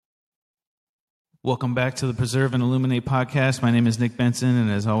Welcome back to the Preserve and Illuminate podcast. My name is Nick Benson, and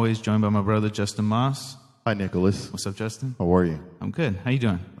as always, joined by my brother, Justin Moss. Hi, Nicholas. What's up, Justin? How are you? I'm good. How you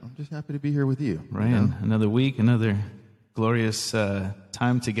doing? I'm just happy to be here with you. Right, another week, another glorious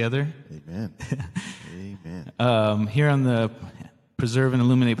time together. Amen. Amen. Here on the Preserve and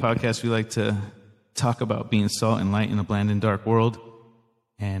Illuminate podcast, we like to talk about being salt and light in a bland and dark world,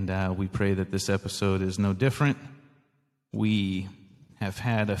 and we pray that this episode is no different. We have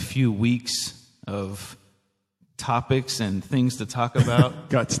had a few weeks of topics and things to talk about.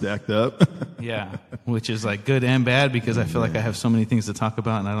 Got stacked up. Yeah, which is like good and bad because I feel like I have so many things to talk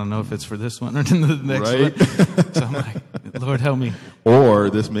about, and I don't know if it's for this one or the next one. So I'm like, Lord, help me.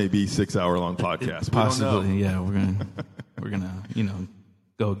 Or this may be 6-hour-long podcast. Possibly, yeah. We're gonna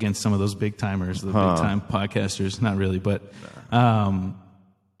go against some of those big timers, the big time podcasters. Not really, but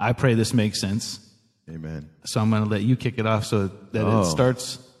I pray this makes sense. Amen. So I'm gonna let you kick it off so that it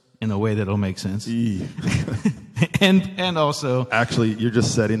starts in a way that'll make sense. and also, actually, you're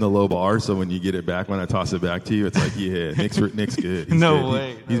just setting the low bar, so when you get it back, when I toss it back to you, it's like, yeah, Nick's good. He's no good.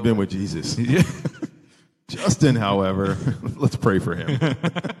 way. He's been with Jesus. Yeah. Justin, however, let's pray for him.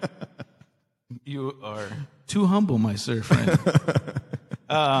 You are too humble, my sir friend.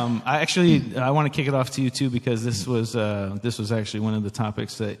 I want to kick it off to you too, because this was actually one of the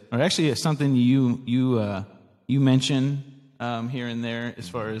topics something you mentioned here and there as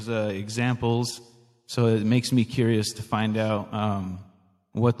far as examples. So it makes me curious to find out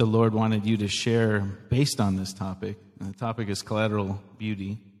what the Lord wanted you to share based on this topic. And the topic is collateral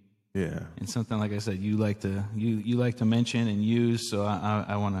beauty. Yeah. And something, like I said, you like to mention and use. So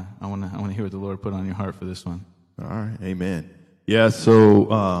I want to hear what the Lord put on your heart for this one. All right. Amen. Yeah.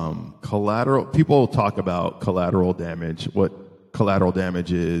 So collateral. People talk about collateral damage. What collateral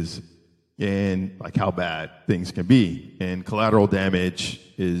damage is, and like how bad things can be. And collateral damage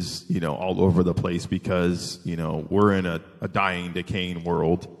is, all over the place because, we're in a dying, decaying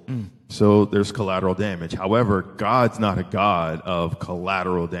world. So there's collateral damage. However, God's not a God of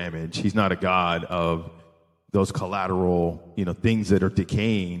collateral damage. He's not a God of those collateral, things that are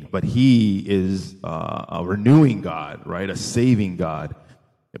decaying, but he is a renewing God, right? A saving God.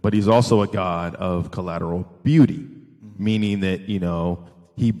 But he's also a God of collateral beauty, meaning that,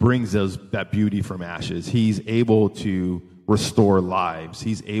 he brings that beauty from ashes. He's able to restore lives.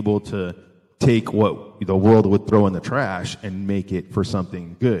 He's able to take what the world would throw in the trash and make it for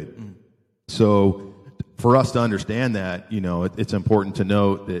something good. So for us to understand that, it's important to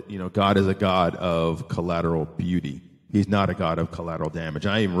note that, God is a God of collateral beauty. He's not a God of collateral damage.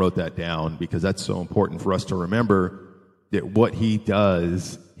 I even wrote that down because that's so important for us to remember that what he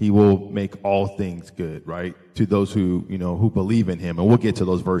does, he will make all things good, right? To those who believe in him. And we'll get to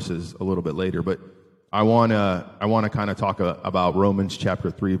those verses a little bit later. But I want to kind of talk about Romans chapter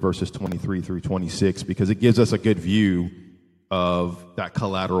 3, verses 23 through 26, because it gives us a good view of that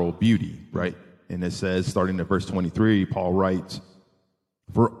collateral beauty, right? And it says, starting at verse 23, Paul writes,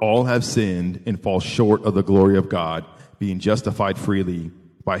 "For all have sinned and fall short of the glory of God, being justified freely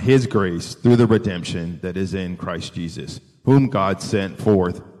by his grace through the redemption that is in Christ Jesus, whom God sent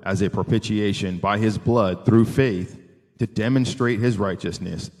forth as a propitiation by his blood through faith to demonstrate his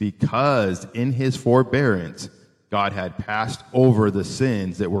righteousness, because in his forbearance God had passed over the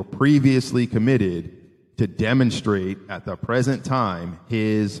sins that were previously committed to demonstrate at the present time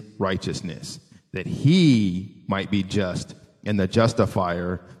his righteousness, that he might be just and the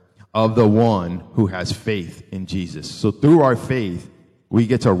justifier of the one who has faith in Jesus." So through our faith, we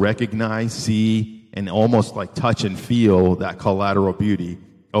get to recognize, see, and almost like touch and feel that collateral beauty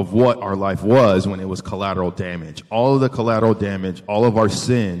of what our life was when it was collateral damage. All of the collateral damage, all of our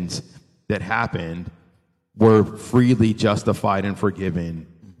sins that happened were freely justified and forgiven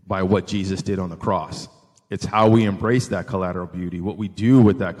by what Jesus did on the cross. It's how we embrace that collateral beauty, what we do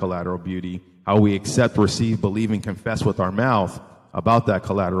with that collateral beauty, how we accept, receive, believe, and confess with our mouth about that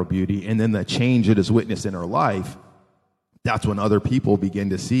collateral beauty, and then the change it is witnessed in our life. That's when other people begin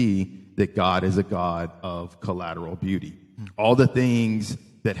to see that God is a God of collateral beauty. All the things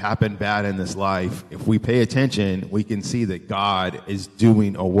that happen bad in this life, if we pay attention, we can see that God is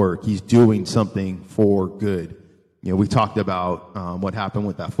doing a work. He's doing something for good. We talked about what happened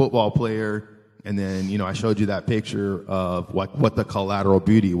with that football player, and then, I showed you that picture of what the collateral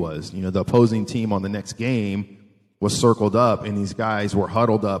beauty was. The opposing team on the next game was circled up, and these guys were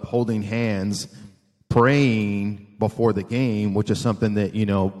huddled up, holding hands, praying before the game, which is something that,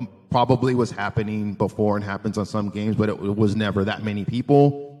 probably was happening before and happens on some games, but it was never that many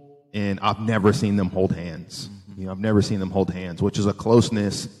people. And I've never seen them hold hands. I've never seen them hold hands, which is a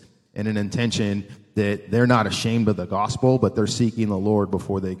closeness and an intention that they're not ashamed of the gospel, but they're seeking the Lord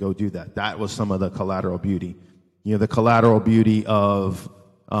before they go do that. That was some of the collateral beauty. The collateral beauty of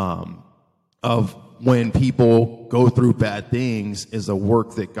when people go through bad things is the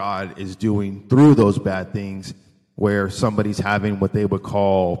work that God is doing through those bad things, where somebody's having what they would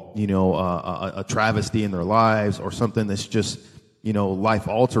call, a travesty in their lives or something that's just, life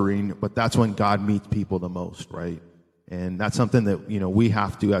altering. But that's when God meets people the most, right? And that's something that, we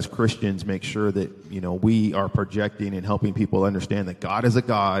have to, as Christians, make sure that, we are projecting and helping people understand that God is a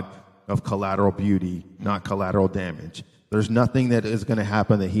God of collateral beauty, not collateral damage. There's nothing that is going to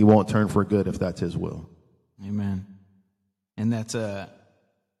happen that he won't turn for good if that's his will. Amen. And that's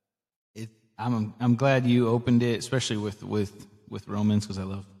I'm glad you opened it, especially with Romans, because I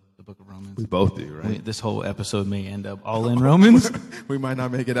love the book of Romans. We both do, right? This whole episode may end up all in Romans. We might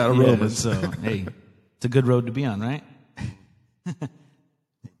not make it out of Romans. So, hey, it's a good road to be on, right?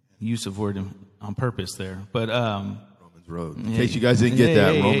 Use of word on purpose there. But Romans Road. In case you guys didn't get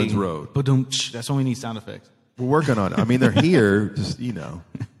that, Romans Road. That's when we need sound effects. We're working on it. I mean, they're here, just, trying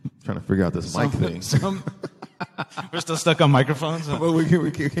to figure out this mic thing. We're still stuck on microphones? Well, we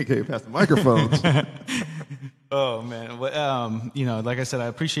can't get past the microphones. Oh, man. Well, like I said, I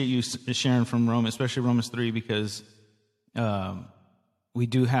appreciate you sharing from Romans, especially Romans 3, because we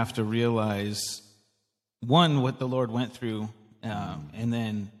do have to realize, one, what the Lord went through, and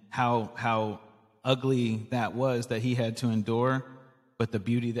then how ugly that was that he had to endure, but the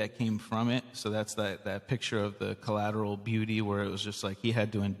beauty that came from it. So that's that picture of the collateral beauty, where it was just like he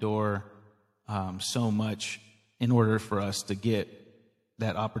had to endure so much in order for us to get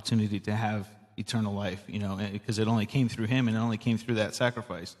that opportunity to have eternal life, because it only came through him and it only came through that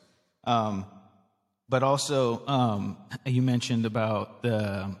sacrifice. But also, you mentioned about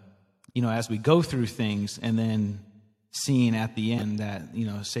as we go through things and then seeing at the end that,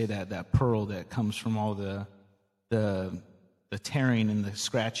 say that pearl that comes from all the tearing and the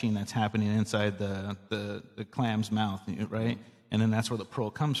scratching that's happening inside the clam's mouth, right? And then that's where the pearl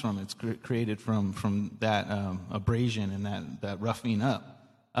comes from. It's created from that abrasion and that roughing up.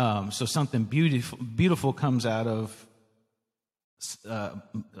 So something beautiful comes out of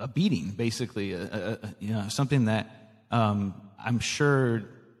a beating, basically, something that I'm sure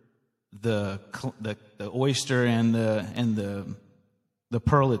the oyster and the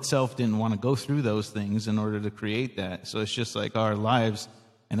pearl itself didn't want to go through those things in order to create that. So it's just like our lives,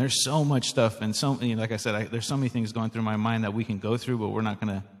 and there's so much stuff, and like I said, there's so many things going through my mind that we can go through, but we're not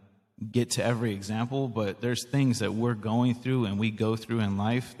going to get to every example. But there's things that we're going through and we go through in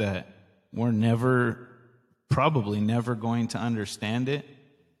life that we're probably never going to understand it.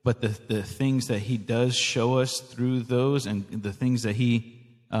 But the things that he does show us through those, and the things that he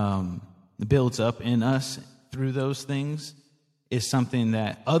builds up in us through those things, is something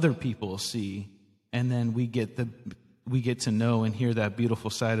that other people see, and then we get to know and hear that beautiful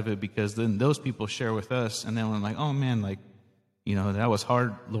side of it, because then those people share with us, and then we're like, oh man, that was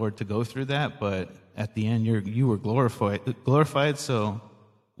hard, Lord, to go through that, but at the end you were glorified. So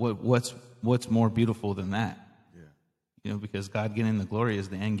what's more beautiful than that? Yeah. Because God getting the glory is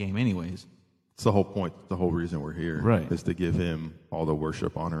the end game anyways. It's the whole point, the whole reason we're here, right? Is to give him all the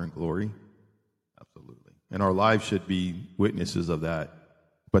worship, honor, and glory. Absolutely. And our lives should be witnesses of that.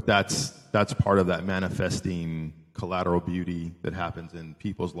 But that's part of that manifesting collateral beauty that happens in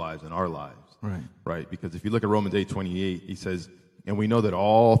people's lives and our lives. Right. Right? Because if you look at Romans 8:28, he says, and we know that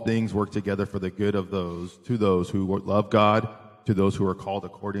all things work together for the good of those who love God, to those who are called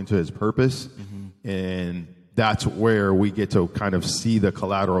according to his purpose. Mm-hmm. And that's where we get to kind of see the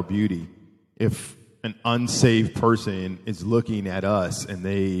collateral beauty. If an unsaved person is looking at us and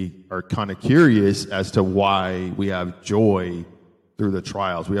they are kind of curious as to why we have joy through the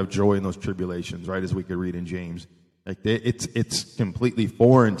trials, we have joy in those tribulations, right? As we could read in James, it's completely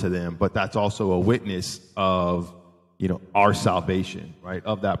foreign to them, but that's also a witness of, our salvation, right?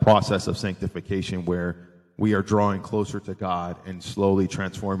 Of that process of sanctification where we are drawing closer to God and slowly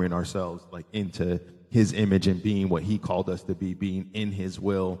transforming ourselves into his image and being what he called us to be, being in his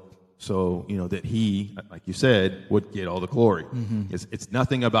will. So, that he, like you said, would get all the glory. Mm-hmm. It's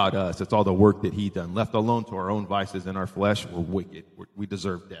nothing about us. It's all the work that he done. Left alone to our own vices and our flesh, we're wicked. We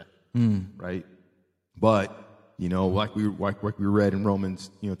deserve death, right? But, like we read in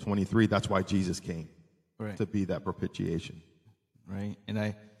Romans, 23, that's why Jesus came, right, to be that propitiation. Right.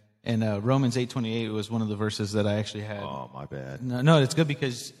 And Romans 8:28 was one of the verses that I actually had. Oh, my bad. No, it's good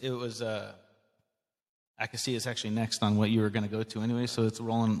because it was... I can see it's actually next on what you were going to go to anyway, so it's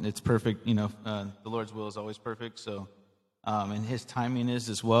rolling. It's perfect. The Lord's will is always perfect. So, and his timing is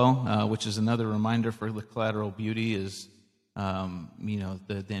as well, which is another reminder for the collateral beauty is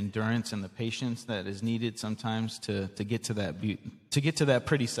the endurance and the patience that is needed sometimes to get to that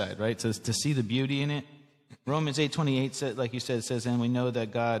pretty side, right? To see the beauty in it. Romans 8:28 said, like you said, it says, and we know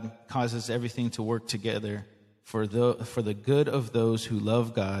that God causes everything to work together for the good of those who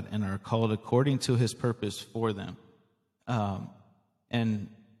love God and are called according to His purpose for them. And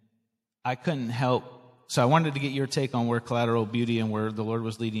I couldn't help. So I wanted to get your take on where collateral beauty and where the Lord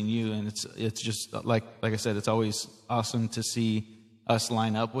was leading you. And it's just like I said, it's always awesome to see us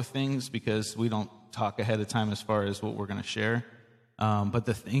line up with things because we don't talk ahead of time as far as what we're going to share. But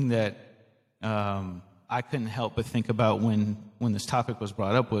the thing that I couldn't help but think about when this topic was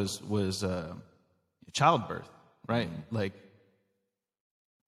brought up was childbirth, right? Like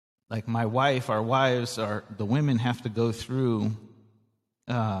my wife, our wives, the women have to go through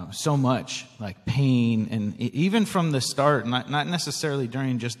so much, like pain, and even from the start, not necessarily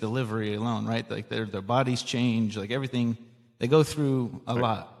during just delivery alone, right? Like their bodies change, like everything, they go through a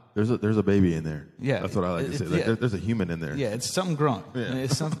lot. There's a baby in there. Yeah, that's what I like to say. Like, there's a human in there. Yeah, it's something growing. Yeah.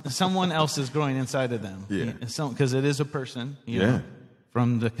 It's someone else is growing inside of them. Yeah, because it is a person. You know,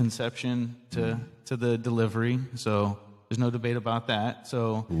 from the conception to the delivery. So there's no debate about that.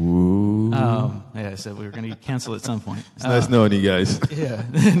 So, I said we were going to cancel at some point. It's nice knowing you guys. Yeah,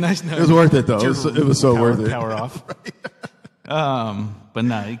 nice knowing. It was worth it though. It was so worth it. Power off. But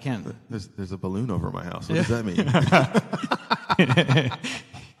no, you can't. There's a balloon over my house. What does that mean?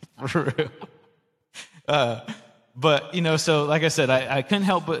 For real. But so like I said, I couldn't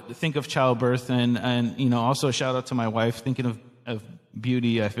help but think of childbirth, and also a shout out to my wife. Thinking of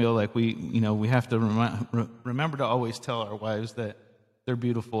beauty, I feel like we have to remember to always tell our wives that they're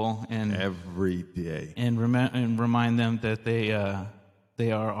beautiful, and every day, and remind them that they are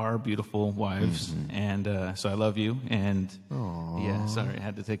our beautiful wives. Mm-hmm. And so I love you. And yeah, sorry, I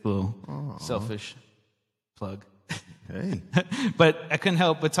had to take a little selfish plug. Hey. But I couldn't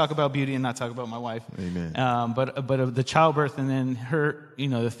help but talk about beauty and not talk about my wife. Amen. But of the childbirth, and then her,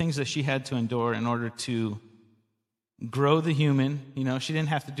 the things that she had to endure in order to grow the human. She didn't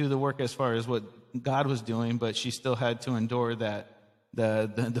have to do the work as far as what God was doing, but she still had to endure that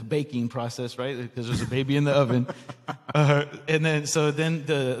the baking process, right? Because there's a baby in the oven, and then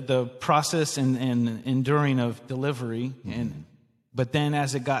the process and enduring of delivery, but then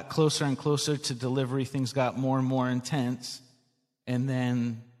as it got closer and closer to delivery, things got more and more intense, and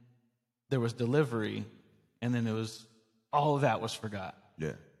then there was delivery, and then it was all of that was forgot.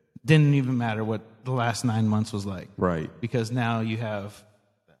 Yeah. Didn't even matter what the last 9 months was like. Right. Because now you have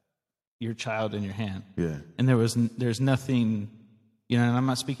your child in your hand. Yeah. And there's nothing, and I'm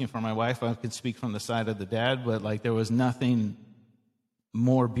not speaking for my wife, I could speak from the side of the dad, but like there was nothing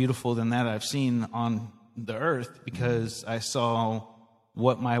more beautiful than that I've seen on the earth, because I saw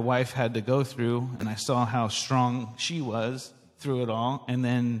what my wife had to go through, and I saw how strong she was through it all. And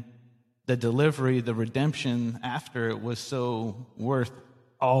then the delivery, the redemption after it was so worth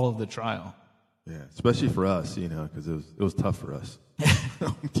all of the trial. Yeah, especially for us, because it was tough for us.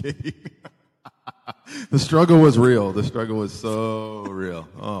 I'm kidding. The struggle was real. The struggle was so real.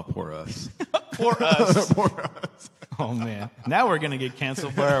 Oh, poor us. Poor us. Poor us. Oh, man. Now we're going to get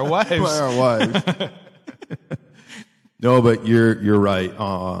canceled by our wives. By our wives. No, but you're right.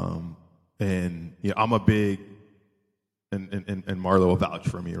 And I'm a big, and Marlo will vouch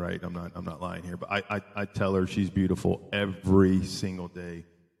for me, right? I'm not lying here, but I tell her she's beautiful every single day,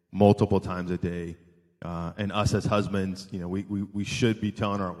 multiple times a day. And us as husbands, we should be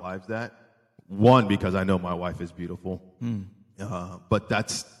telling our wives that. One, because I know my wife is beautiful, but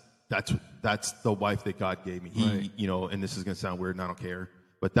that's the wife that God gave me. Right. And this is going to sound weird, and I don't care,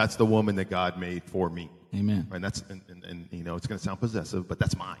 but that's the woman that God made for me. Amen. And that's and it's going to sound possessive, but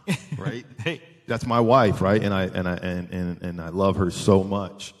that's mine, right? Hey, that's my wife, right? And I love her so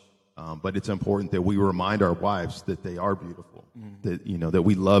much. But it's important that we remind our wives that they are beautiful, that that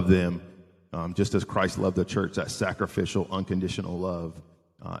we love them, just as Christ loved the church. That sacrificial, unconditional love,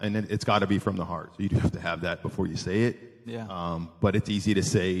 and it's got to be from the heart. So you do have to have that before you say it. Yeah. But it's easy to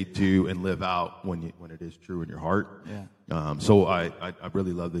say, do, and live out when it is true in your heart. Yeah. So I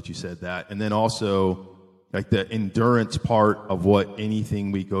really love that you said that, and then also, like the endurance part of what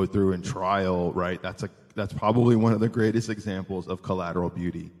anything we go through in trial, right? That's probably one of the greatest examples of collateral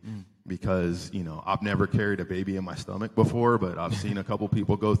beauty, because I've never carried a baby in my stomach before, but I've seen a couple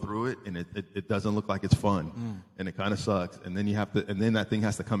people go through it, and it doesn't look like it's fun, and it kind of sucks, and then then that thing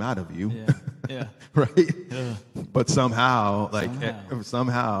has to come out of you, yeah. right? But somehow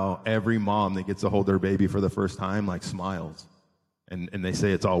every mom that gets to hold their baby for the first time like smiles, and they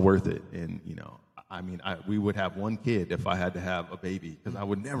say it's all worth it, and we would have one kid if I had to have a baby, because I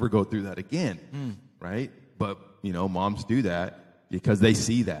would never go through that again, right? But, moms do that because they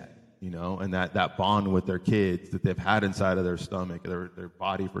see that, and that bond with their kids that they've had inside of their stomach, their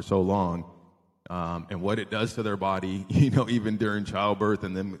body for so long, and what it does to their body, even during childbirth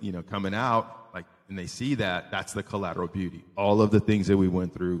and then, coming out, and they see that, that's the collateral beauty. All of the things that we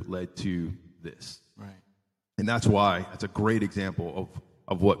went through led to this. Right. And that's why it's a great example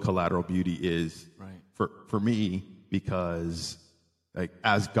of what collateral beauty is for me, because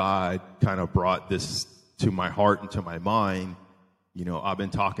as God kind of brought this to my heart and to my mind, I've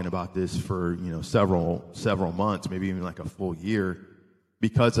been talking about this for, several months, maybe even like a full year,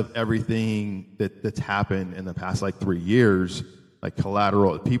 because of everything that's happened in the past 3 years. People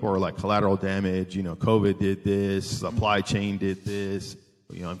are like collateral damage, COVID did this, supply chain did this,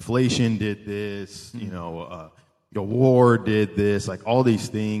 inflation did this, war did this, all these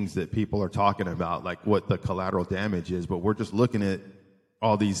things that people are talking about, what the collateral damage is. But we're just looking at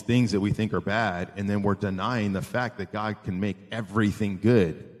all these things that we think are bad, and then we're denying the fact that God can make everything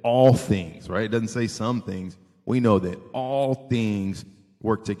good. All things, right? It doesn't say some things. We know that all things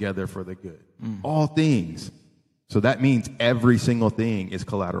work together for the good. All things. So that means every single thing is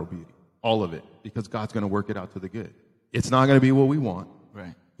collateral beauty. All of it. Because God's going to work it out to the good. It's not going to be what we want.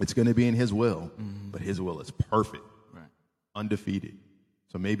 Right. It's going to be in His will. But His will is perfect. Right. Undefeated.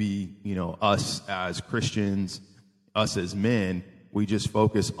 So maybe, us as Christians, us as men, we just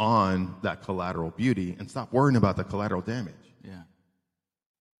focus on that collateral beauty and stop worrying about the collateral damage. Yeah.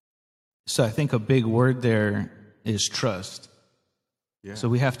 So I think a big word there is trust. Yeah. So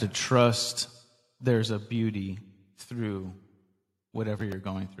we have to trust there's a beauty through whatever you're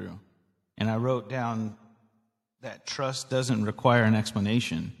going through. And I wrote down that trust doesn't require an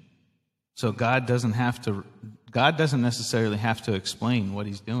explanation. So God doesn't necessarily have to explain what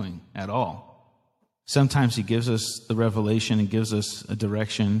He's doing at all. Sometimes He gives us the revelation and gives us a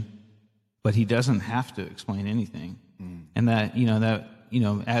direction, but He doesn't have to explain anything. And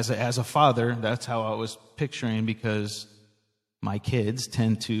as a father, that's how I was picturing, because my kids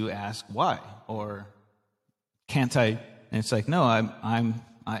tend to ask why, or can't I? And it's like, no, and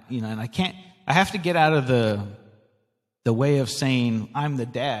I can't. I have to get out of the way of saying I'm the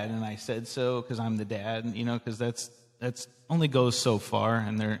dad, and I said so because I'm the dad, because that's only goes so far,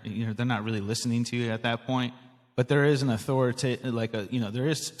 and they're not really listening to you at that point. But there is an authority, there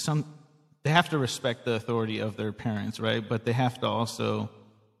is some. They have to respect the authority of their parents, right? But they have to also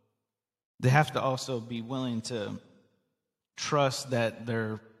be willing to trust that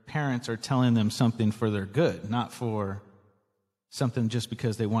their parents are telling them something for their good, not for something just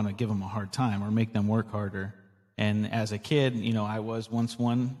because they want to give them a hard time or make them work harder. And as a kid, I was once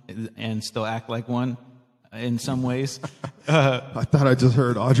one and still act like one in some ways. I thought I just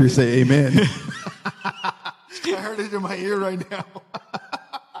heard Audrey say amen. I heard it in my ear right now.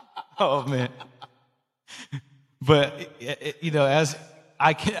 Oh, man. But, as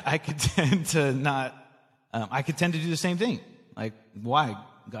I could tend to not, I could tend to do the same thing. Like, why,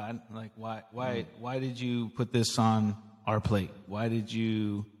 God? Like, why did you put this on our plate? Why did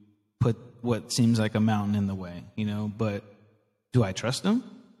you put what seems like a mountain in the way? But do I trust Him?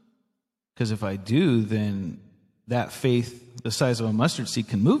 Because if I do, then that faith the size of a mustard seed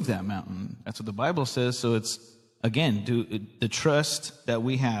can move that mountain. That's what the Bible says. So it's, again, the trust that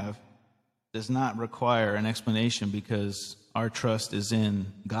we have does not require an explanation, because our trust is in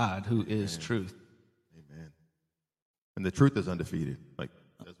God, who is truth. Amen. And the truth is undefeated,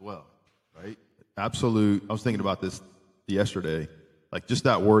 as well, right? Absolute. I was thinking about this yesterday, just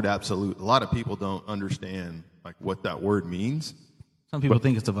that word absolute. A lot of people don't understand what that word means. Some people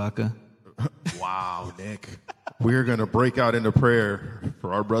think it's a vodka. Wow, Nick. We're going to break out into prayer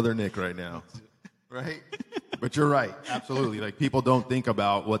for our brother Nick right now. Right? But you're right. Absolutely. People don't think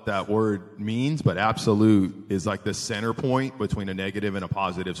about what that word means, but absolute is the center point between a negative and a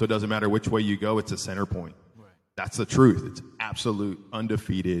positive. So it doesn't matter which way you go, it's a center point. Right. That's the truth. It's absolute,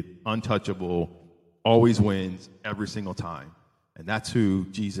 undefeated, untouchable, always wins every single time. And that's who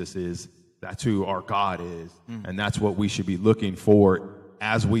Jesus is. That's who our God is. And that's what we should be looking for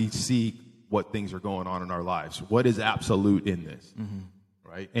as we see what things are going on in our lives. What is absolute in this?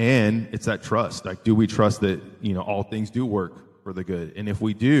 Right? And it's that trust. Do we trust that, all things do work for the good? And if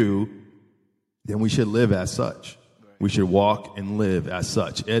we do, then we should live as such. Right. We should walk and live as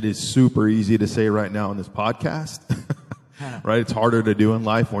such. It is super easy to say right now on this podcast. Right? It's harder to do in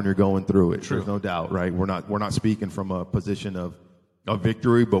life when you're going through it. True. There's no doubt, right? We're not speaking from a position of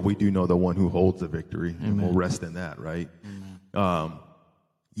victory, but we do know the one who holds the victory. Amen. And we'll rest in that, right? Amen.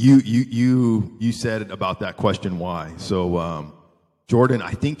 You said about that question, why? So, Jordan,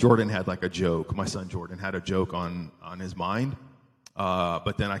 I think Jordan had a joke. My son Jordan had a joke on his mind.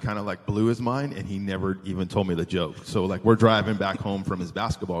 But then I kind of like blew his mind, and he never even told me the joke. So like we're driving back home from his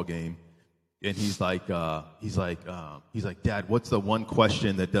basketball game, and he's like, Dad, what's the one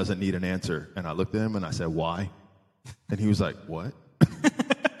question that doesn't need an answer? And I looked at him and I said, why? And he was like, what?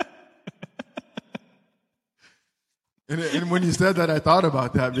 And when you said that, I thought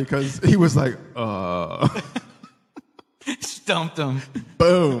about that because he was like, Stumped him.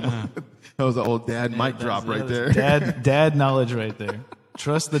 Boom. That was an old dad mic drop right there. Dad knowledge right there.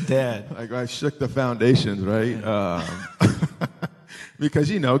 Trust the dad. Like I shook the foundations, right? Because,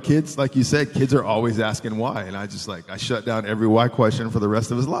 kids, like you said, kids are always asking why. And I shut down every why question for the rest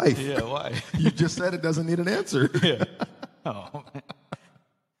of his life. Yeah, why? You just said it doesn't need an answer. Yeah. Oh, man.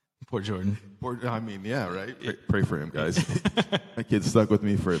 Poor Jordan. Yeah, right? Pray for him, guys. That kid stuck with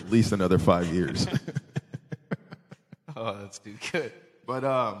me for at least another 5 years. Oh, that's too good. But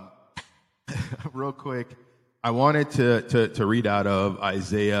real quick, I wanted to read out of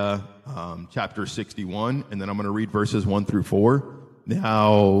Isaiah chapter 61, and then I'm going to read verses 1 through 4.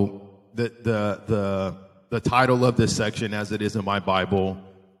 Now, the title of this section, as it is in my Bible,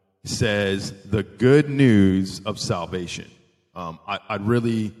 says "The Good News of Salvation."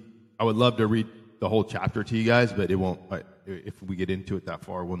 I would love to read the whole chapter to you guys, but it won't. If we get into it that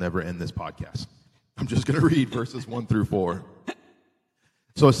far, we'll never end this podcast. I'm just going to read verses 1 through 4.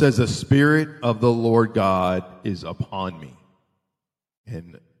 So it says, "The Spirit of the Lord God is upon me."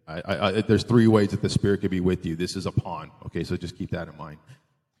 And there's 3 ways that the Spirit could be with you. This is upon. Okay, so just keep that in mind.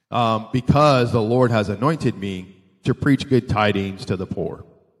 Because the Lord has anointed me to preach good tidings to the poor.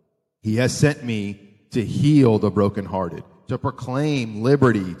 He has sent me to heal the brokenhearted, to proclaim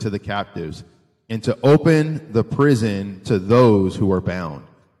liberty to the captives, and to open the prison to those who are bound,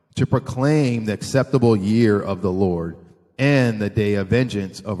 to proclaim the acceptable year of the Lord and the day of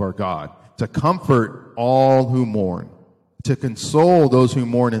vengeance of our God, to comfort all who mourn, to console those who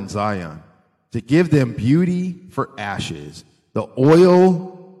mourn in Zion, to give them beauty for ashes, the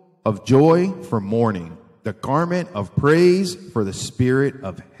oil of joy for mourning, the garment of praise for the spirit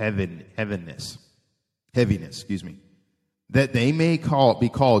of heaviness, that they may be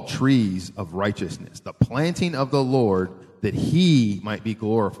called trees of righteousness, the planting of the Lord, that he might be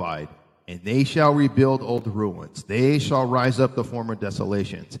glorified. And they shall rebuild old ruins. They shall rise up the former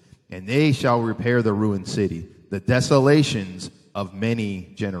desolations, and they shall repair the ruined city, the desolations of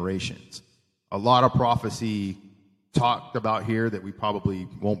many generations. A lot of prophecy talked about here that we probably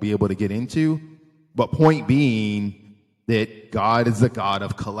won't be able to get into, but point being that God is the God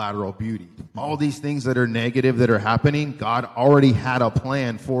of collateral beauty. All these things that are negative that are happening, God already had a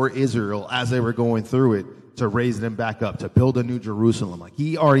plan for Israel as they were going through it to raise them back up, to build a new Jerusalem. Like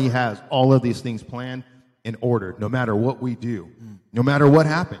he already has all of these things planned and ordered, no matter what we do, no matter what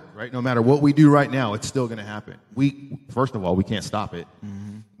happens, right? No matter what we do right now, it's still going to happen. First of all, we can't stop it.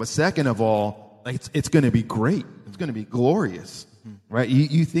 But second of all, it's going to be great. It's going to be glorious. Right,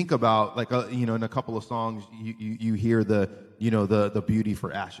 you think about in a couple of songs you hear the beauty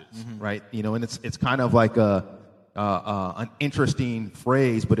for ashes, right? And it's kind of like an interesting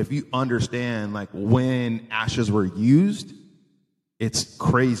phrase, but if you understand like when ashes were used, it's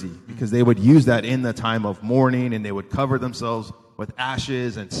crazy because they would use that in the time of mourning, and they would cover themselves with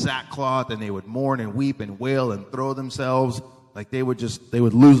ashes and sackcloth, and they would mourn and weep and wail and throw themselves like they would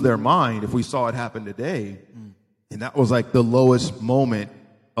lose their mind if we saw it happen today. And that was like the lowest moment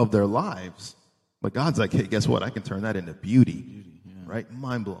of their lives. But God's like, hey, guess what? I can turn that into beauty. Right?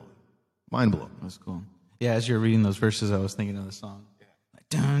 Mind blowing. That's cool. Yeah, as you're reading those verses, I was thinking of the song. Like,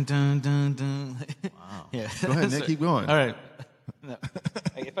 dun, dun, dun, dun. Wow. Yeah. Go ahead, Nick. Keep going. All right. No.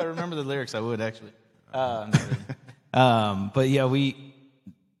 If I remember the lyrics, I would actually. Not really. But yeah,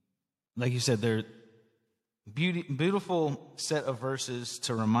 like you said, they're beautiful set of verses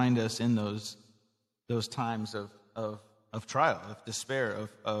to remind us in those times of trial, of despair,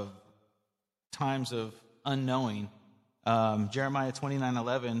 of times of unknowing. Jeremiah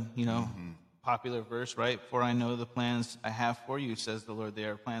 29:11, popular verse, right? For I know the plans I have for you, says the Lord. They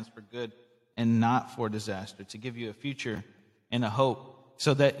are plans for good and not for disaster, to give you a future and a hope.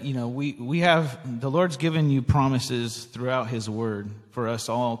 So that, we have, the Lord's given you promises throughout his word for us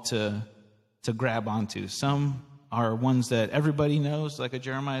all to grab onto. Some are ones that everybody knows, like a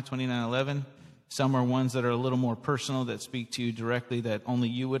Jeremiah 29:11. Some are ones that are a little more personal, that speak to you directly, that only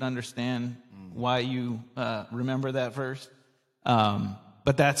you would understand why you remember that verse.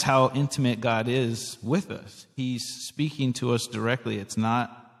 But that's how intimate God is with us. He's speaking to us directly. It's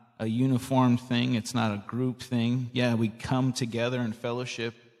not a uniform thing. It's not a group thing. Yeah, we come together in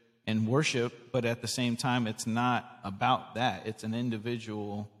fellowship and worship, but at the same time, it's not about that. It's an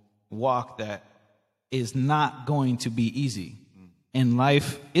individual walk that is not going to be easy. And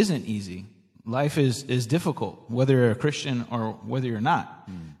life isn't easy. Life is difficult, whether you're a Christian or whether you're not.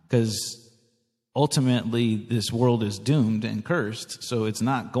 Because ultimately, this world is doomed and cursed, so it's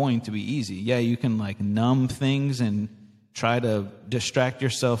not going to be easy. Yeah, you can like numb things and try to distract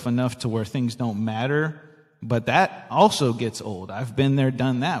yourself enough to where things don't matter, but that also gets old. I've been there,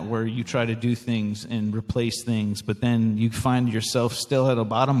 done that, where you try to do things and replace things, but then you find yourself still at a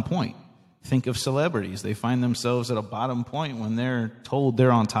bottom point. Think of celebrities. They find themselves at a bottom point when they're told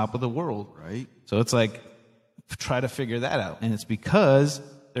they're on top of the world. Right. So it's like, try to figure that out. And it's because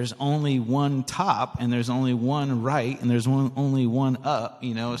there's only one top and there's only one right and there's only one up,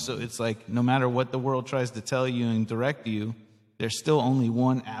 So it's like no matter what the world tries to tell you and direct you, there's still only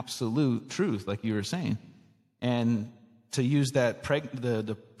one absolute truth, like you were saying. And to use that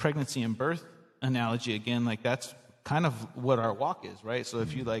the pregnancy and birth analogy again, like that's kind of what our walk is, right? So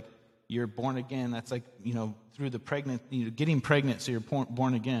if you're born again, that's like, through the getting pregnant, so you're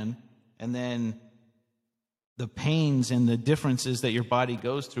born again, and then the pains and the differences that your body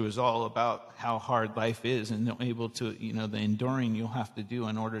goes through is all about how hard life is and able to, the enduring you'll have to do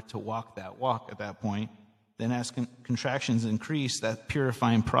in order to walk that walk at that point. Then as contractions increase, that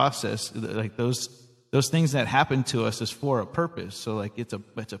purifying process, like those things that happen to us is for a purpose. So like it's a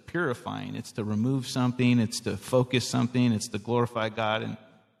purifying. It's to remove something. It's to focus something. It's to glorify God and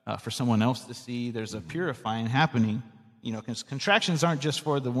for someone else to see. There's a purifying happening. Because contractions aren't just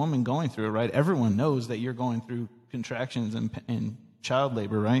for the woman going through it, right? Everyone knows that you're going through contractions and child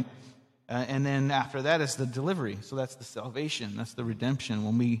labor, right? And then after that is the delivery. So that's the salvation. That's the redemption.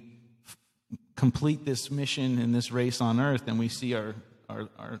 When we complete this mission and this race on earth and we see our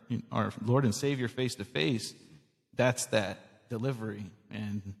Lord and Savior face to face, that's that delivery.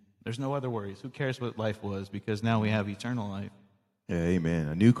 And there's no other worries. Who cares what life was? Because now we have eternal life. Yeah, amen.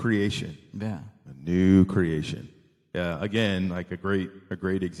 A new creation. Yeah. A new creation. Yeah, again, like a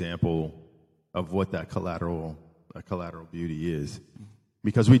great example of what that collateral beauty is.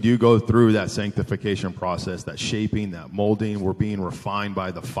 Because we do go through that sanctification process, that shaping, that molding. We're being refined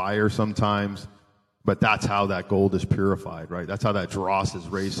by the fire sometimes, but that's how that gold is purified, right? That's how that dross is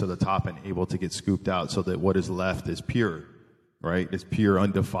raised to the top and able to get scooped out so that what is left is pure, right? It's pure,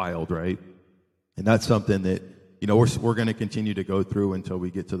 undefiled, right? And that's something that, we're going to continue to go through until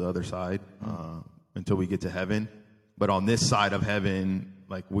we get to the other side, until we get to heaven. But on this side of heaven,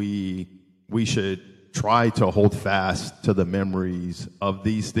 like we should try to hold fast to the memories of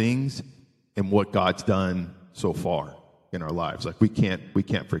these things and what God's done so far in our lives. Like we can't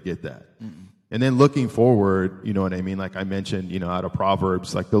forget that. Mm-mm. And then looking forward, you know what I mean? Like I mentioned, out of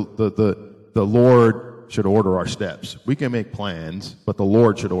Proverbs, like the Lord should order our steps. We can make plans, but the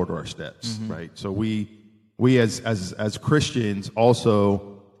Lord should order our steps, right? So we as Christians also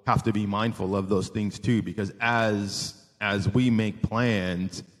have to be mindful of those things too, because as we make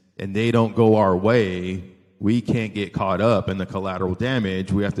plans and they don't go our way, we can't get caught up in the collateral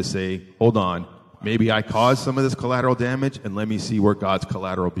damage. We have to say, hold on, maybe I caused some of this collateral damage, and let me see where God's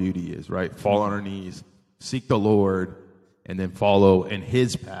collateral beauty is, right? Fall on our knees, seek the Lord, and then follow in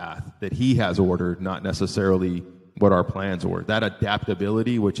his path that he has ordered, not necessarily what our plans were. That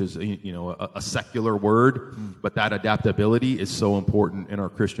adaptability, which is a secular word, but that adaptability is so important in our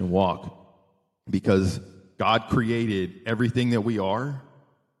Christian walk, because God created everything that we are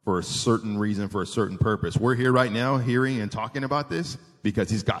for a certain reason, for a certain purpose. We're here right now hearing and talking about this because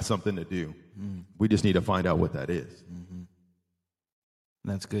he's got something to do. We just need to find out what that is.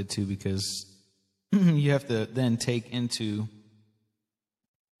 That's good too, because you have to then take into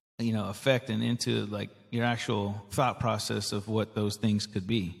effect and into like your actual thought process of what those things could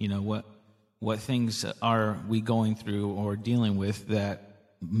be. What things are we going through or dealing with that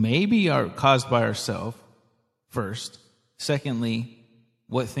maybe are caused by ourselves first. Secondly,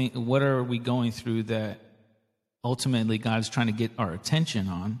 what are we going through that ultimately God's trying to get our attention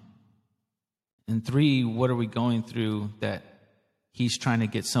on? And 3, what are we going through that he's trying to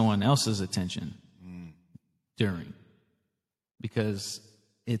get someone else's attention during? Because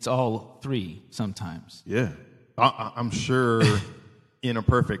it's all 3 sometimes. Yeah. I'm sure in a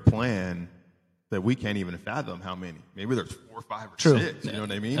perfect plan that we can't even fathom how many. Maybe there's 4, 5, or True. 6. You know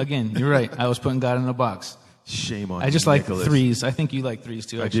what I mean? Again, you're right. I was putting God in a box. Shame on you, I just like Nicholas. 3s. I think you like 3s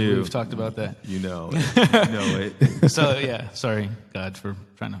too. Actually, I do. We've talked about that. You know it. So yeah, sorry, God, for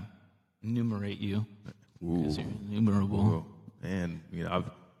trying to enumerate you. Because you're innumerable. Ooh. And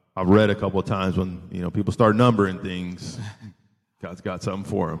I've read a couple of times when people start numbering things. God's got something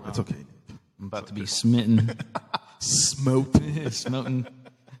for them. It's okay. I'm about to be smitten. Smote. Smoten.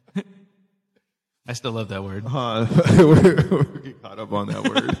 I still love that word. We're caught up on that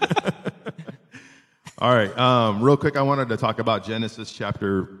word. All right. Real quick, I wanted to talk about Genesis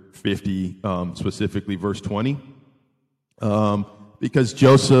chapter 50, specifically verse 20. Because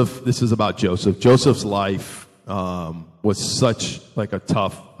Joseph, this is about Joseph. Joseph's life was such like a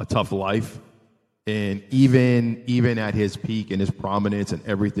tough life. And even at his peak and his prominence and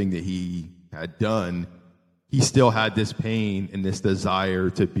everything that he had done, he still had this pain and this desire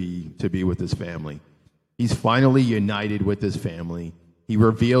to be with his family. He's finally united with his family. He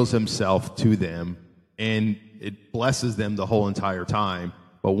reveals himself to them, and it blesses them the whole entire time.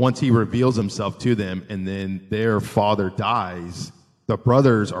 But once he reveals himself to them and then their father dies, the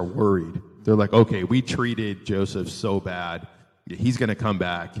brothers are worried. They're like, okay, we treated Joseph so bad. He's going to come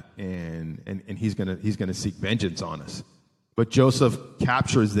back and he's going to seek vengeance on us. But Joseph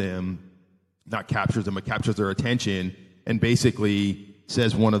captures their attention, and basically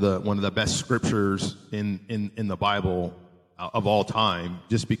says one of the best scriptures in the Bible of all time,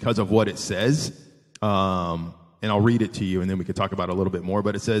 just because of what it says. And I'll read it to you, and then we can talk about it a little bit more.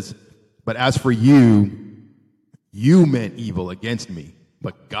 But it says, "But as for you, you meant evil against me,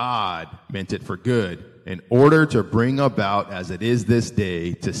 but God meant it for good, in order to bring about, as it is this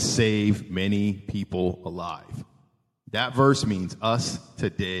day, to save many people alive." That verse means us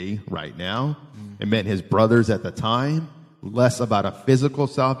today, right now. It meant his brothers at the time, less about a physical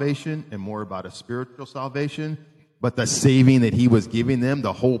salvation and more about a spiritual salvation. But the saving that he was giving them,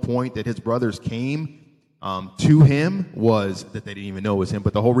 the whole point that his brothers came to him was that they didn't even know it was him.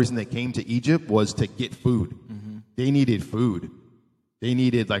 But the whole reason they came to Egypt was to get food. Mm-hmm. They needed food. They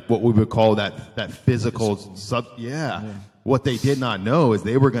needed like what we would call that physical yeah. What they did not know is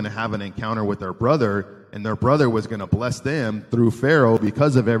they were going to have an encounter with their brother, and their brother was going to bless them through Pharaoh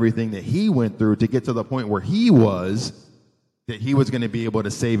because of everything that he went through to get to the point where he was, that he was going to be able to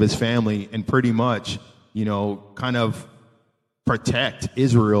save his family and pretty much, kind of protect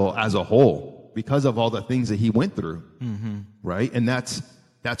Israel as a whole because of all the things that he went through. Mm-hmm. Right. And that's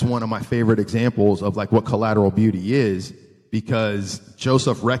one of my favorite examples of like what collateral beauty is, because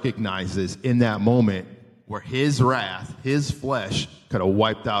Joseph recognizes in that moment where his wrath, his flesh could have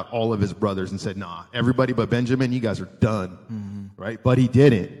wiped out all of his brothers and said, nah, everybody but Benjamin, you guys are done. Mm-hmm. Right. But he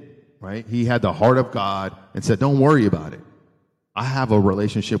didn't. Right. He had the heart of God and said, don't worry about it. I have a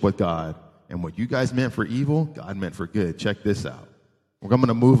relationship with God. And what you guys meant for evil, God meant for good. Check this out. I'm going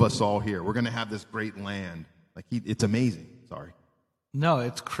to move us all here. We're going to have this great land. It's amazing. Sorry. No,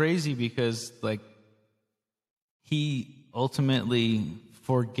 it's crazy because he ultimately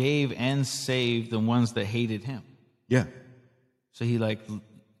forgave and saved the ones that hated him. Yeah. So he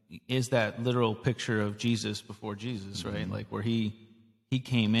is that literal picture of Jesus before Jesus, right? Mm-hmm. Where he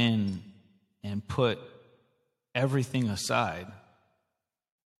came in and put everything aside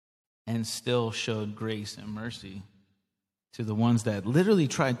and still showed grace and mercy to the ones that literally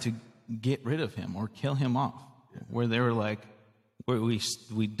tried to get rid of him or kill him off, where they were like,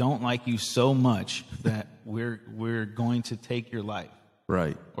 we don't like you so much that we're going to take your life,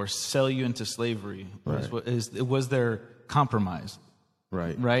 right, or sell you into slavery. Right. It was their compromise,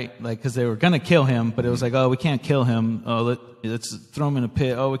 right, because they were going to kill him, but it was like, oh, we can't kill him. Oh, let's throw him in a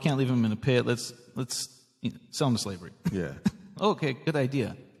pit. Oh, we can't leave him in a pit. Let's sell him to slavery. Yeah. Okay, good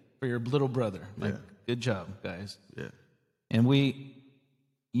idea for your little brother. Good job, guys. Yeah. And we,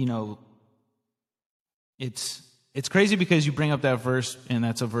 it's crazy because you bring up that verse, and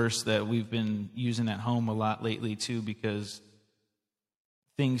that's a verse that we've been using at home a lot lately too, because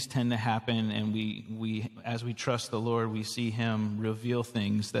things tend to happen, and we as we trust the Lord, we see him reveal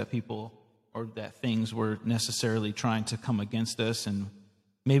things that things were necessarily trying to come against us, and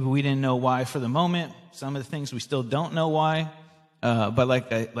maybe we didn't know why for the moment. Some of the things we still don't know why. But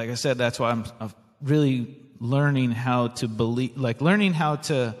like I said, that's why I'm really learning how to believe, learning how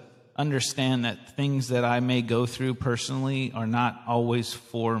to understand that things that I may go through personally are not always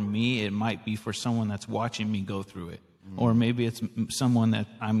for me. It might be for someone that's watching me go through it. Mm-hmm. Or maybe it's someone that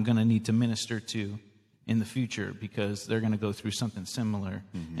I'm going to need to minister to in the future because they're going to go through something similar.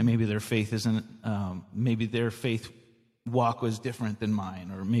 Mm-hmm. And maybe their faith isn't, maybe their faith walk was different than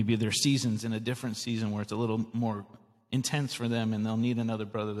mine, or maybe their season's in a different season where it's a little more intense for them, and they'll need another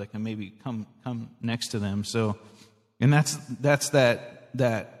brother that can maybe come next to them. So, and that's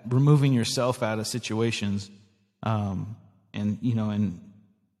that removing yourself out of situations, and I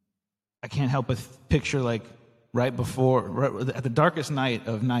can't help but picture right at the darkest night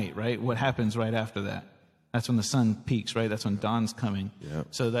of night, right? What happens right after that? That's when the sun peaks, right? That's when dawn's coming. Yep.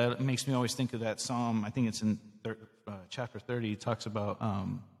 So that makes me always think of that psalm. I think it's in chapter 30. It talks about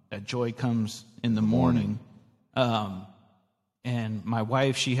that joy comes in the morning. And my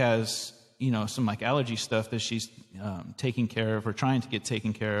wife, she has, some allergy stuff that she's taking care of or trying to get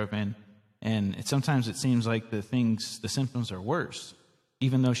taken care of. And And sometimes it seems like the symptoms are worse,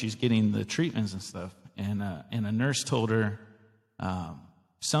 even though she's getting the treatments and stuff. And a nurse told her,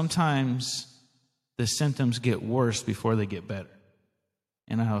 sometimes the symptoms get worse before they get better.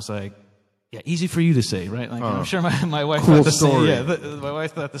 And I was like, yeah, easy for you to say, right? Like, I'm sure my wife cool thought the story. same. Yeah, my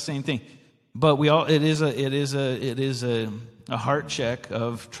wife thought the same thing. But it is a heart check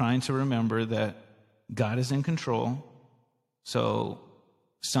of trying to remember that God is in control. So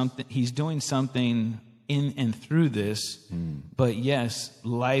He's doing something in and through this. But yes,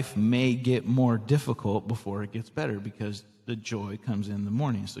 life may get more difficult before it gets better because the joy comes in the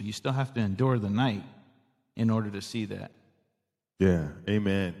morning. So you still have to endure the night in order to see that. Yeah,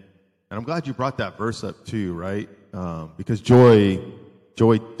 amen. And I'm glad you brought that verse up too, right? Because joy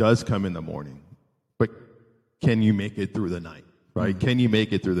does come in the morning, but can you make it through the night, right? Can you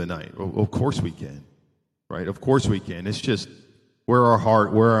make it through the night? Well, of course we can, right? Of course we can. It's just where our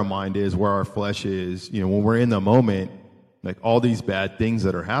heart, where our mind is, where our flesh is. When we're in the moment, like all these bad things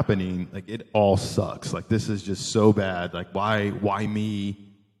that are happening, like it all sucks. Like this is just so bad. Like why me?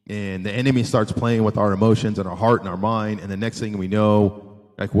 And the enemy starts playing with our emotions and our heart and our mind. And the next thing we know,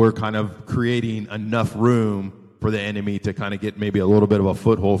 like we're kind of creating enough room for the enemy to kind of get maybe a little bit of a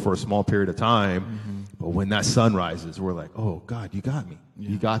foothold for a small period of time. But when that sun rises, we're like, oh, God, you got me. Yeah.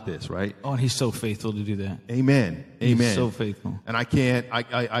 You got this, right? Oh, and He's so faithful to do that. Amen. Amen. He's so faithful. And I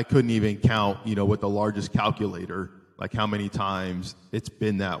couldn't even count, with the largest calculator, like how many times it's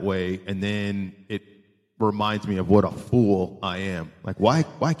been that way. And then it reminds me of what a fool I am. Like, why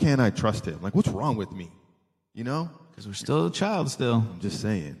can't I trust Him? Like, what's wrong with me? Because we're still a child still. I'm just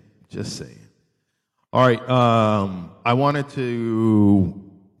saying. All right. I wanted to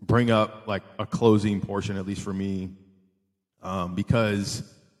bring up like a closing portion, at least for me, because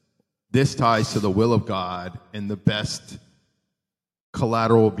this ties to the will of God and the best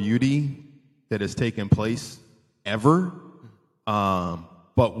collateral beauty that has taken place ever.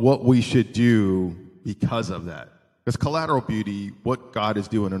 But what we should do because of that. Because collateral beauty, what God is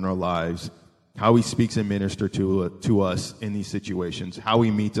doing in our lives, how He speaks and ministers to us in these situations, how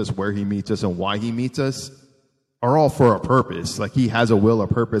He meets us, where He meets us, and why He meets us, are all for a purpose. Like He has a will, a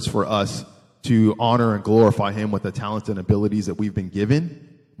purpose for us to honor and glorify Him with the talents and abilities that we've been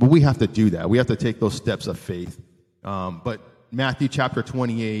given. But we have to do that. We have to take those steps of faith. But Matthew chapter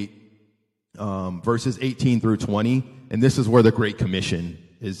 28, verses 18 through 20, and this is where the Great Commission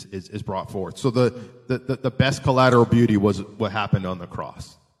is brought forth. So the best collateral beauty was what happened on the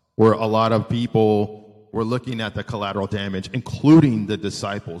cross, where a lot of people were looking at the collateral damage, including the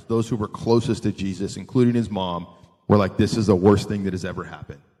disciples, those who were closest to Jesus, including His mom, were like, this is the worst thing that has ever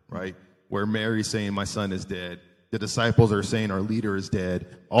happened, right? Where Mary's saying, my son is dead. The disciples are saying, our leader is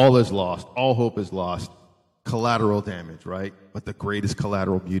dead. All is lost. All hope is lost. Collateral damage, right? But the greatest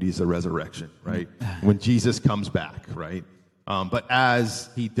collateral beauty is the resurrection, right? When Jesus comes back, right? But as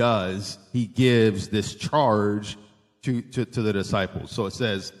He does, He gives this charge to the disciples. So it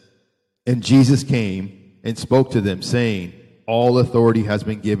says, and Jesus came and spoke to them, saying, all authority has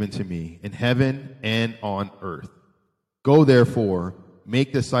been given to me in heaven and on earth. Go therefore,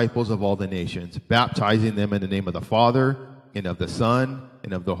 make disciples of all the nations, baptizing them in the name of the Father and of the Son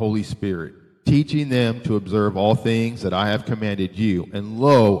and of the Holy Spirit, teaching them to observe all things that I have commanded you. And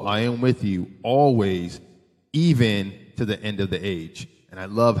lo, I am with you always, even to the end of the age. And I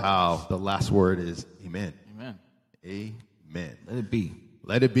love how the last word is amen. Amen. Amen. Let it be.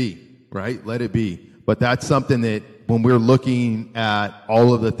 Let it be, right? Let it be. But that's something that when we're looking at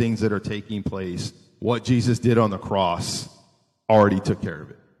all of the things that are taking place, what Jesus did on the cross already took care of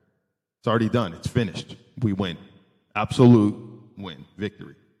it. It's already done. It's finished. We win. Absolute win.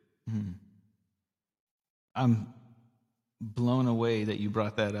 Victory. Mm-hmm. I'm blown away that you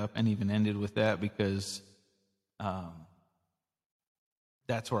brought that up and even ended with that, because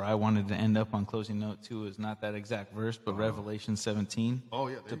that's where I wanted to end up on closing note too. Is not that exact verse, but Revelation 17. Oh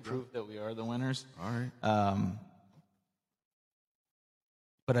yeah, to prove that we are the winners. All right.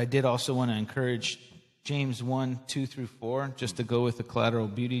 But I did also want to encourage James 1, 2 through 4, just to go with the collateral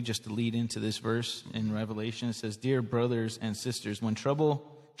beauty, just to lead into this verse in Revelation. It says, dear brothers and sisters, when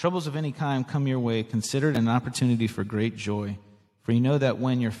troubles of any kind come your way, consider it an opportunity for great joy. For you know that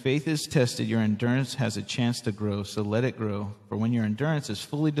when your faith is tested, your endurance has a chance to grow, so let it grow. For when your endurance is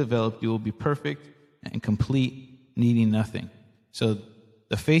fully developed, you will be perfect and complete, needing nothing. So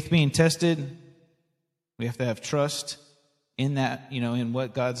the faith being tested, we have to have trust in that, in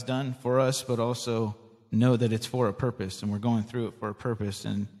what God's done for us, but also know that it's for a purpose, and we're going through it for a purpose.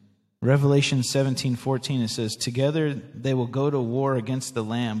 And Revelation 17:14, it says, together they will go to war against the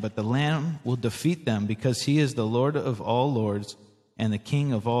Lamb, but the Lamb will defeat them, because He is the Lord of all lords and the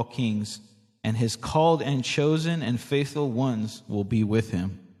King of all kings, and his called and chosen and faithful ones will be with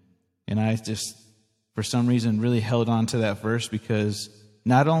him. And I just, for some reason, really held on to that verse because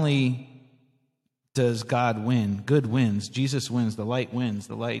not only does God win, good wins, Jesus wins, the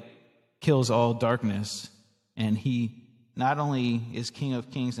light kills all darkness, and he not only is King of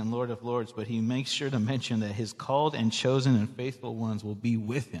Kings and Lord of Lords, but he makes sure to mention that his called and chosen and faithful ones will be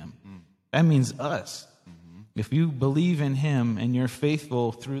with him. That means us. If you believe in him and you're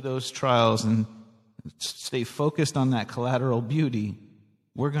faithful through those trials and stay focused on that collateral beauty,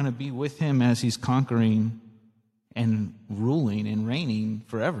 we're going to be with him as he's conquering and ruling and reigning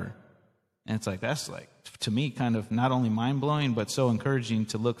forever. And it's like, that's like, to me, kind of not only mind-blowing, but so encouraging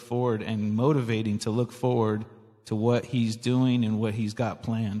to look forward and motivating to look forward to what he's doing and what he's got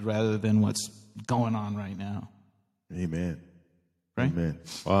planned rather than what's going on right now. Amen. Right? Amen.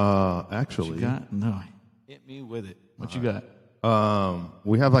 Actually, What you got? No. Hit me with it. What you got?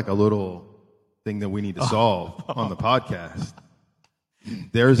 we have like a little thing that we need to solve on the podcast.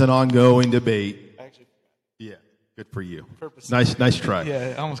 There's an ongoing debate. Yeah, good for you. Nice try.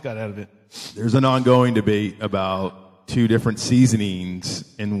 Yeah, I almost got out of it. There's an ongoing debate about 2 different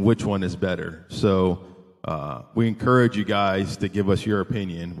seasonings and which one is better. So we encourage you guys to give us your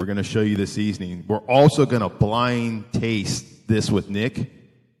opinion. We're going to show you the seasoning. We're also going to blind taste this with Nick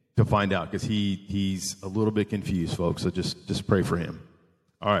to find out because he's a little bit confused, folks. So just pray for him.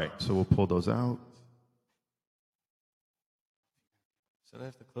 All right, so we'll pull those out. So I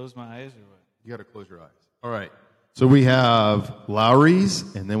have to close my eyes or what? You got to close your eyes. All right. So we have Lowry's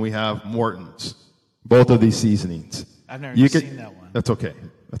and then we have Morton's. Both of these seasonings. I've never seen that one. That's okay.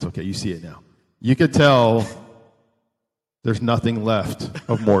 That's okay. You see it now. You could tell there's nothing left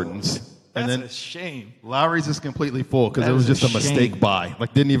of Morton's. That's And then a shame. Lowry's is completely full because That it was is just a a mistake shame. buy.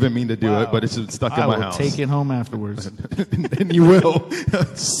 Like, didn't even mean to do Wow. it, but it's stuck in I my will house. take it home afterwards. And you will.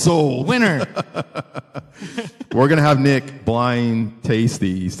 Sold. Winner. We're going to have Nick blind taste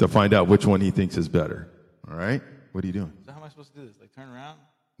these to find out which one he thinks is better. All right? What are you doing? So how am I supposed to do this? Like turn around?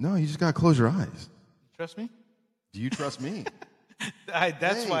 No, you just got to close your eyes. You trust me? Do you trust me?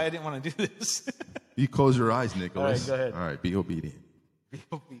 That's Hey. why I didn't want to do this. You close your eyes, Nicholas. All right, go ahead. All right, be obedient.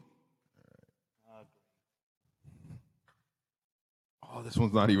 Oh, this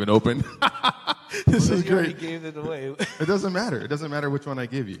one's not even open. This is You already great. gave it away. It doesn't matter. It doesn't matter which one I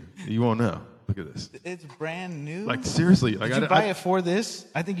give you. You won't know. Look at this. It's brand new. Like, seriously. Like, Did you buy it for this?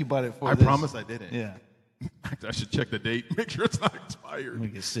 I think you bought it for I this. promise I didn't. Yeah. I should check the date. Make sure it's not expired. I'm gonna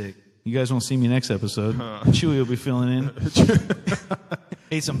get sick. You guys won't see me next episode. Chewy will be filling in.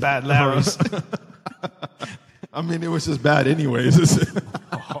 Ate some bad Larry's. I mean, it was just bad anyways.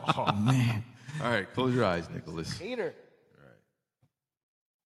 Oh man. All right, close your eyes, Nicholas. Hater.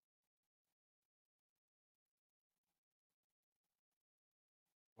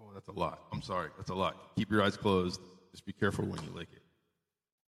 Oh, that's a lot. I'm sorry. That's a lot. Keep your eyes closed. Just be careful when you lick it.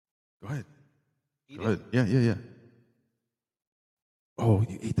 Go ahead. Go ahead. Yeah. Oh,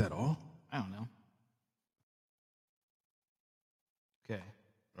 you ate that all? I don't know. Okay.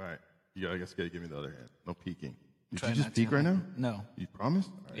 All right. I guess you got to give me the other hand. No peeking. Did Try you not just peek to. right now? No. You promise?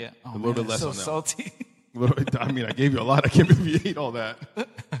 All right. Yeah. Oh, a little bit man, less so on that. salty. A little bit, I mean, I gave you a lot. I can't believe you ate all that.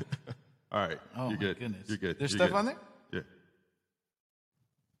 All right. Oh, You're my good. goodness. You're good. There's You're stuff good. on there? Yeah.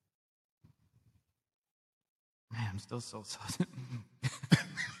 Man, I'm still so salty.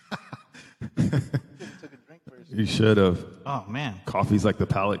 Took a drink first. You should have. Oh man. Coffee's like the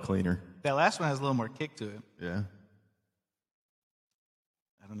palate cleaner. That last one has a little more kick to it. Yeah.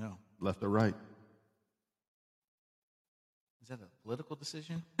 I don't know. Left or right? Is that a political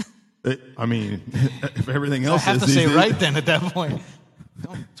decision? I mean, if everything I else have is to say easy- right then at that point.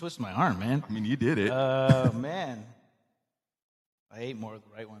 Don't twist my arm, man. I mean, you did it. Man. I ate more of the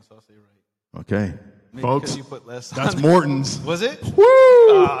right one, so I'll say right. Okay. Maybe Folks, because you put less that's on. Morton's. Was it? Woo!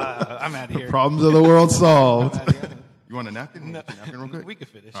 I'm out of here. Problems of the world solved. I'm outta here. You want a napkin? No. Get you a napkin real quick? We could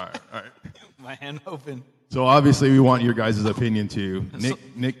finish. All right. My hand open. So obviously, we want your guys' opinion too.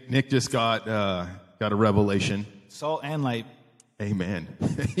 Nick just got a revelation. Salt and light. Amen.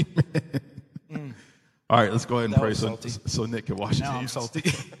 Amen. All right, let's go ahead and That pray was so, salty. so Nick can wash his Now I'm hands. salty.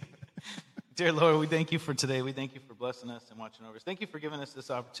 Dear Lord, we thank you for today. We thank you for blessing us and watching over us. Thank you for giving us this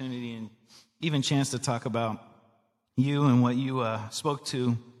opportunity and even chance to talk about you and what you spoke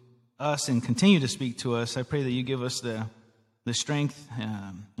to us and continue to speak to us. I pray that you give us the strength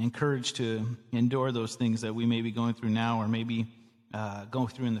and courage to endure those things that we may be going through now or maybe going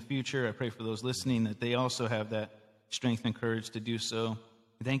through in the future. I pray for those listening that they also have that strength and courage to do so.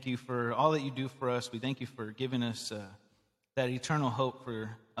 We thank you for all that you do for us. We thank you for giving us that eternal hope for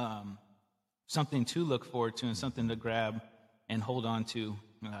something to look forward to and something to grab and hold on to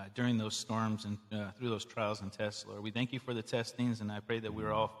during those storms and through those trials and tests, Lord. We thank you for the testings, and I pray that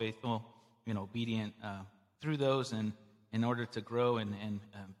we're all faithful and obedient through those, and in order to grow and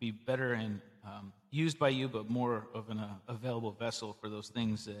be better and used by you, but more of an available vessel for those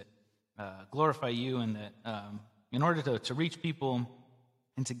things that glorify you, and that in order to reach people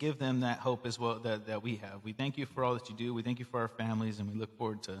and to give them that hope as well that we have. We thank you for all that you do. We thank you for our families, and we look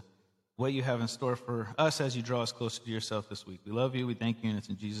forward to what you have in store for us as you draw us closer to yourself this week. We love you. We thank you, and it's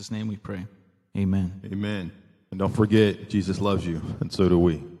in Jesus' name we pray. Amen. Amen. And don't forget, Jesus loves you, and so do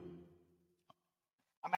we.